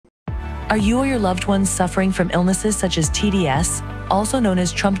Are you or your loved ones suffering from illnesses such as TDS, also known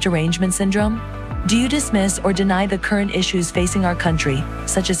as Trump derangement syndrome? Do you dismiss or deny the current issues facing our country,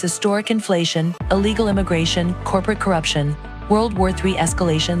 such as historic inflation, illegal immigration, corporate corruption, World War III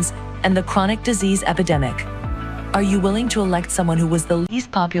escalations, and the chronic disease epidemic? Are you willing to elect someone who was the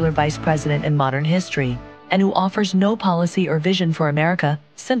least popular vice president in modern history, and who offers no policy or vision for America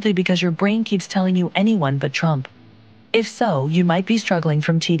simply because your brain keeps telling you anyone but Trump? If so, you might be struggling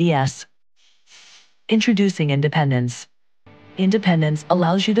from TDS. Introducing Independence. Independence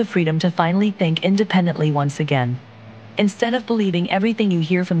allows you the freedom to finally think independently once again. Instead of believing everything you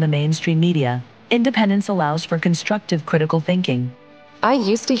hear from the mainstream media, independence allows for constructive critical thinking. I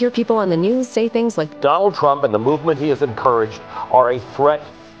used to hear people on the news say things like, Donald Trump and the movement he has encouraged are a threat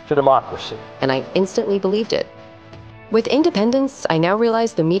to democracy. and I instantly believed it. With independence, I now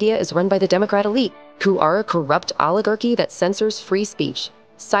realize the media is run by the Democrat elite, who are a corrupt oligarchy that censors free speech,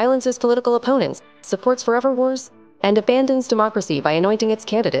 silences political opponents, supports forever wars, and abandons democracy by anointing its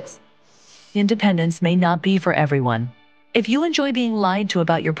candidates. Independence may not be for everyone. If you enjoy being lied to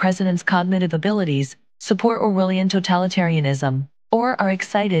about your president's cognitive abilities, support Orwellian totalitarianism, or are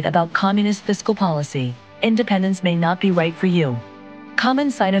excited about communist fiscal policy, independence may not be right for you.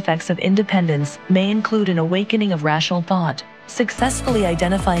 Common side effects of independence may include an awakening of rational thought, successfully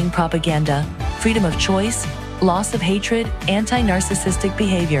identifying propaganda, freedom of choice, loss of hatred, anti-narcissistic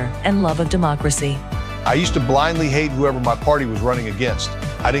behavior, and love of democracy. I used to blindly hate whoever my party was running against.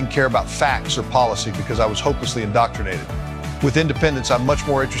 I didn't care about facts or policy because I was hopelessly indoctrinated. With independence, I'm much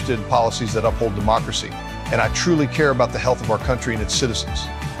more interested in policies that uphold democracy, and I truly care about the health of our country and its citizens.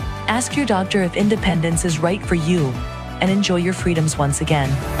 Ask your doctor if independence is right for you, and enjoy your freedoms once again.